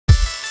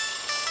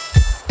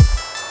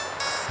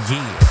Yeah,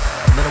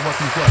 little what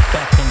we were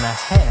back in the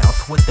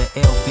house with the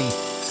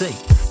LBC.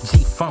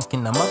 G-Funk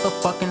in the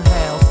motherfucking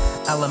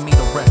house.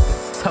 Alameda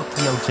Records,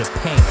 Tokyo,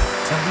 Japan.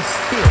 And we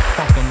still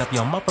funkin' up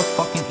your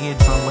motherfucking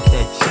eardrum with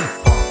that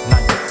G-Funk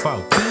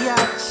 94.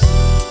 Biatch.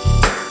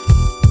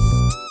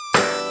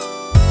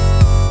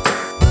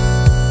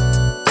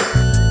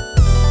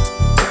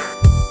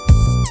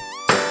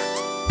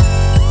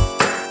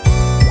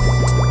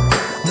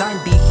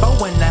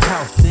 94 in the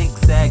house,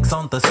 zigzags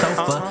on the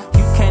sofa.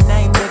 You can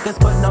name niggas,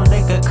 but no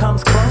nigga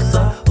comes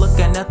closer.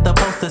 Looking at the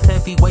posters,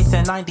 heavyweights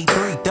in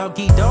 93.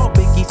 Doggy Dog,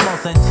 Biggie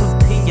Smalls, and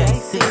 2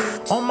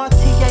 PAC. On my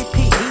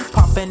TAPE,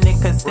 popping in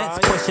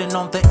cassettes, pushing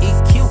on the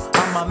EQ.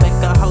 I'ma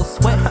make a hoe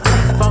sweat.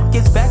 G-Funk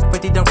is back,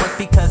 ready to work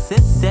because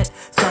it's set.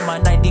 Summer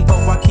 94,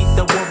 I keep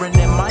the warring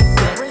in my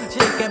set.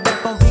 Thinking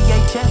back on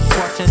VHS,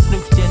 watching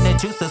Snoop, Gin and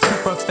Juice, a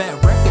super fat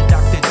record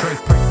Dr. Dre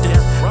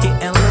produced.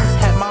 Getting loose,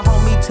 had my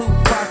homie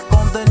Tupac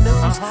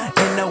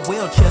in a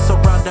wheelchair,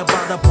 surrounded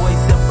by the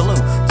boys in blue.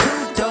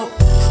 Too dope,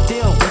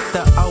 still with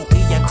the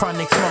OE and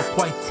chronic smoke.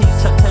 White tee,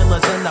 Chuck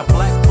Taylors in a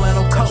black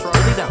flannel coat.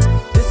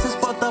 This is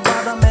for the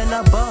bottom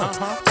and above.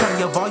 Turn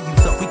your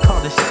volumes up, we call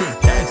this shit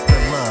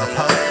gangsta love,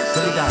 huh?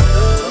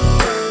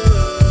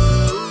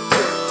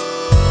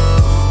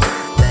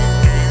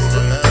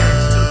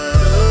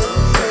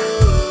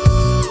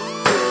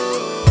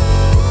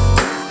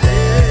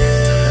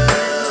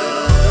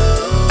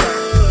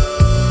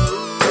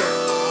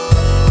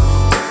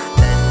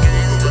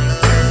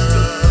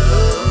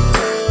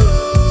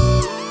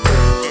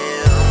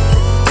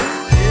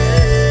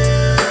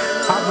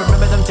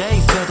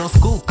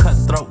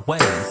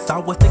 I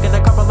was thinking a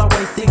couple of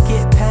ways to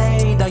get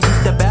paid. I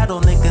used to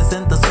battle niggas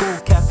in the school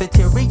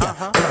cafeteria.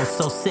 Flow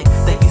so sick,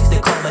 they used to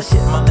call that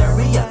shit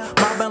malaria.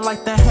 Mobbing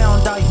like the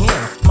hound I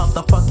am.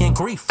 Motherfucking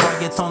grief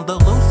riots on the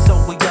loose, so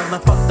we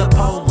yelling fuck the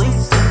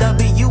police.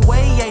 WA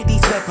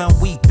 87,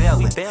 we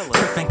bailin'.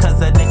 Trippin'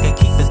 cause a nigga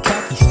keep his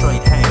khaki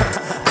straight hanging.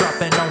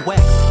 Dropping on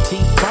wax,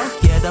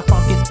 G-Funk, yeah, the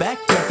funk is back.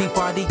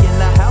 Everybody